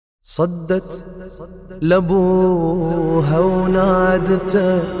صدت لابوها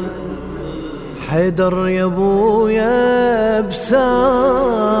ونادته حيدر يا ابويا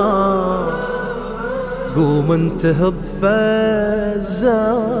بسام، قوم انتهض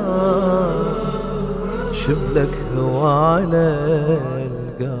فزام، شبلك هو على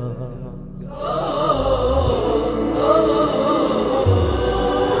القام.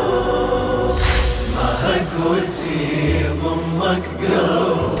 ما هقوتي ضمك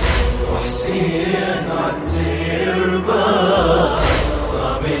قلب وحسين عالتربة،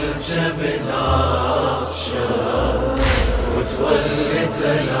 رامي الجبل عطشان وتولد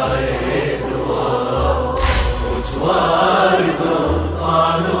العدوى، وتواردوا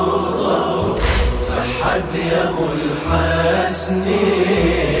طالوا ضوء لحد يا ابو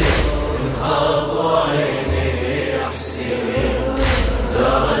الحسنين، انهض عيني حسين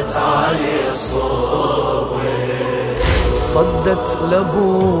دارت علي الصوب. صدت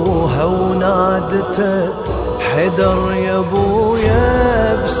لابوها ونادته حيدر يا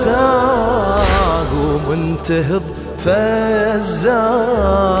ابويا بسام، قوم انتهض فزاع،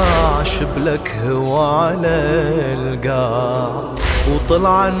 شبلك هو على القاع.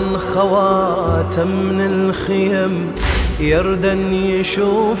 وطلعن خواته من الخيم يردن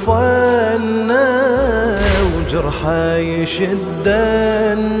يشوفنا، وجرحه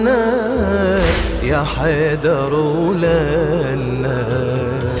يشدنا يا حيدر ولنا.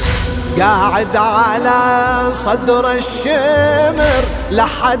 قاعد على صدر الشمر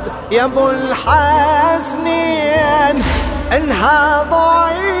لحد يا ابو الحسنين، انهض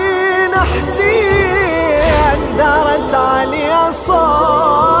عين حسين دارت علي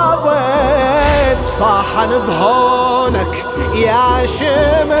صابن. صاحن بهونك يا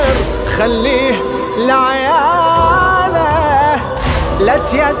شمر خليه لعياله، لا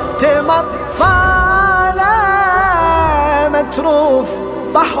تيتم اطفاله متروف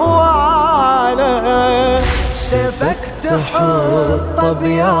بحواله. سيفك تحط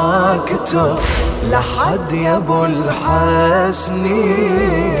بياكته لحد يا ابو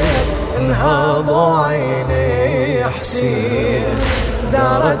الحسنين، انهض عيني حسين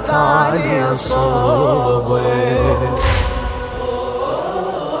دارت علي صوبه.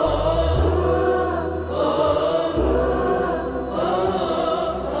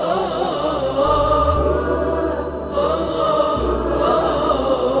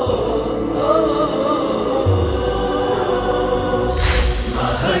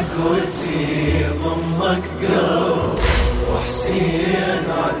 قوتي ضمك قلب وحسين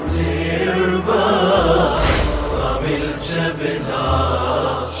عالتربة، رامي الجبل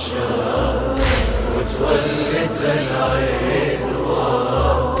عطشان وتولد العدوى،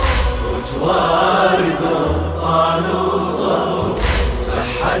 وتواردوا طالوا ضوء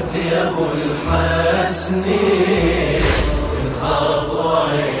لحد يا ابو الحسنين، انهض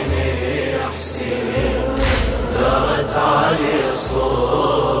عيني حسين دارت علي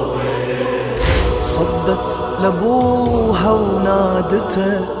الصوب. صدت لابوها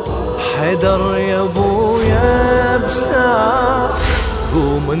ونادته حيدر يا ابويا بسام،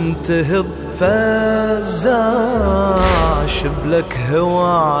 قوم انتهض فزاع، شبلك هو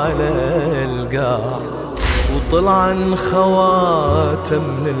على القاع. وطلعن خواته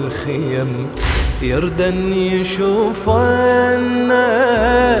من الخيم يردن يشوفنا،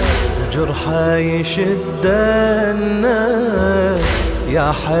 وجرحه يشدنا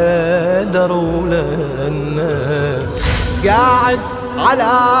يا حيدر ولنا. قاعد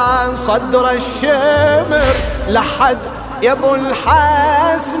على صدر الشمر لحد يا ابو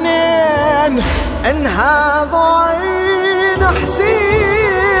الحسنين، انهض عين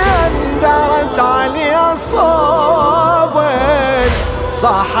حسين دارت علي صوبن.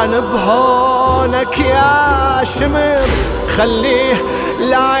 صاحن بهونك يا شمر خليه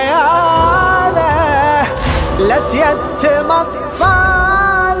لعياله، لا تيتم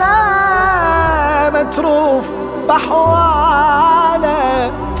اطفاله متروف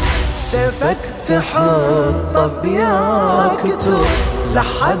بحواله. سيفك تحط بياكته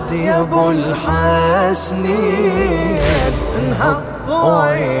لحد يا ابو الحسنين، انهض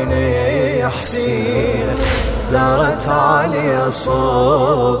عيني حسين دارت علي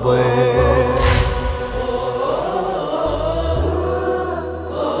صوبه.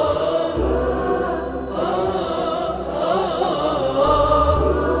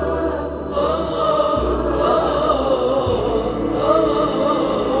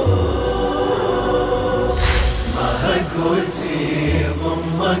 قوتي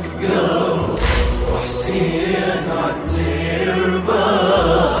ضمك قلب وحسين عالتربة،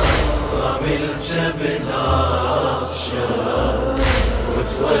 رامي الجبل عطشان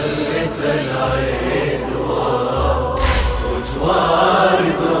وتولد العدوى،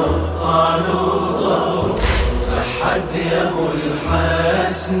 وتواردوا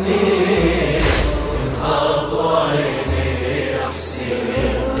سنين انهض وعيني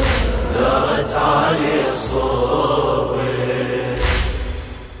حسين دارت علي صوبي.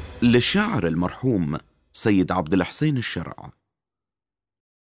 للشاعر المرحوم سيد عبد الحسين الشرع.